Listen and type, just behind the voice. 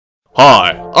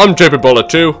Hi, I'm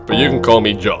jpbrawler2, but you can call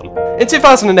me John. In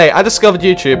 2008, I discovered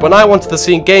YouTube when I wanted to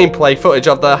see gameplay footage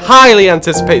of the highly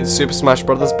anticipated Super Smash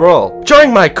Bros. Brawl.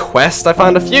 During my quest, I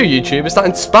found a few YouTubers that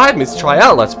inspired me to try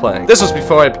out Let's Playing. This was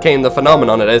before it became the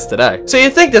phenomenon it is today. So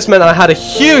you'd think this meant I had a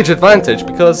huge advantage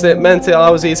because it meant I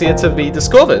was easier to be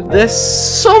discovered. This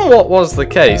somewhat was the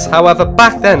case. However,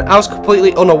 back then, I was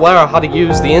completely unaware of how to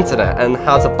use the internet and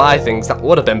how to buy things that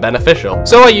would have been beneficial.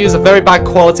 So I used a very bad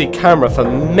quality camera for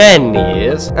many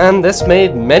years, and this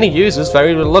made many users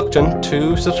very reluctant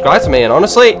to subscribe to me, and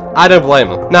honestly, I don't blame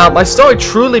them. Now, my story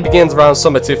truly begins around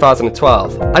summer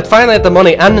 2012. I'd finally had the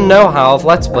money and the know-how of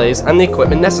Let's Plays and the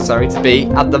equipment necessary to be,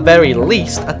 at the very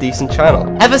least, a decent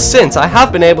channel. Ever since, I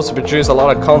have been able to produce a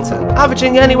lot of content,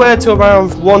 averaging anywhere to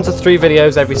around 1 to 3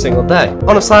 videos every single day.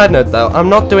 On a side note though, I'm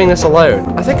not doing this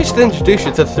alone. I think I should introduce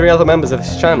you to 3 other members of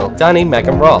this channel, Danny, Meg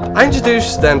and Rob. I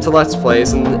introduced them to Let's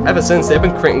Plays, and ever since they've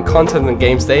been creating content and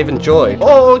games they've enjoyed,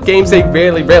 or games they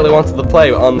really wanted to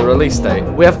play on the release date.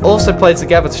 We have also played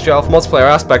together to show off multiplayer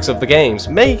aspects of the games,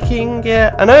 making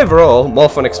it an overall more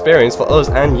fun experience for us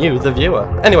and you, the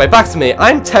viewer. Anyway, back to me.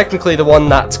 I'm technically the one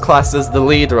that's classed as the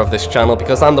leader of this channel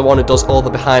because I'm the one who does all the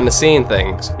behind the scene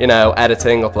things. You know,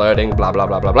 editing, uploading, blah blah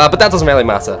blah blah blah, but that doesn't really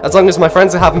matter. As long as my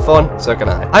friends are having fun, so can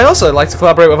I. I also like to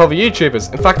collaborate with other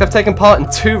YouTubers. In fact, I've taken part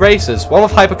in 2 races, one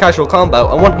with Hyper Casual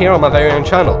Combo and one here on my very own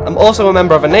channel. I'm also a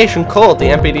member of a nation called the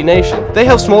MPD Nation. They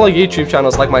help smaller YouTube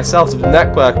channels like myself to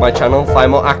network my channel,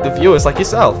 find more active viewers like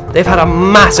yourself. They've had a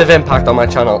massive impact on my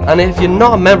channel, and if you're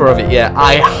not a member of it yet,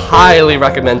 I highly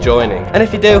recommend joining. And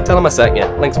if you do, tell them I sent you.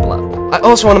 Links below. I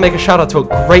also want to make a shout out to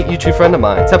a great YouTube friend of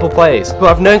mine, Temple Plays, who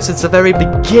I've known since the very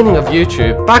beginning of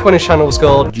YouTube, back when his channel was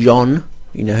called John.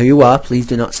 You know who you are, please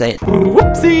do not say it.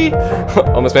 Whoopsie!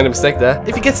 Almost made a mistake there.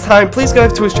 If he gets time, please go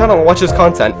over to his channel and watch his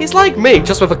content. He's like me,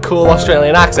 just with a cool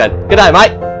Australian accent. Good night,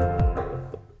 mate!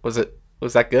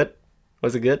 Was that good?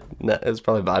 Was it good? No, it was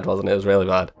probably bad, wasn't it? It was really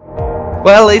bad.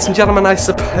 Well, ladies and gentlemen, I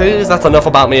suppose that's enough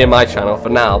about me and my channel for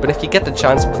now, but if you get the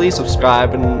chance, please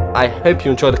subscribe, and I hope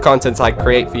you enjoy the content I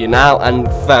create for you now and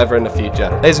further in the future.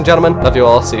 Ladies and gentlemen, love you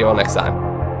all, see you all next time.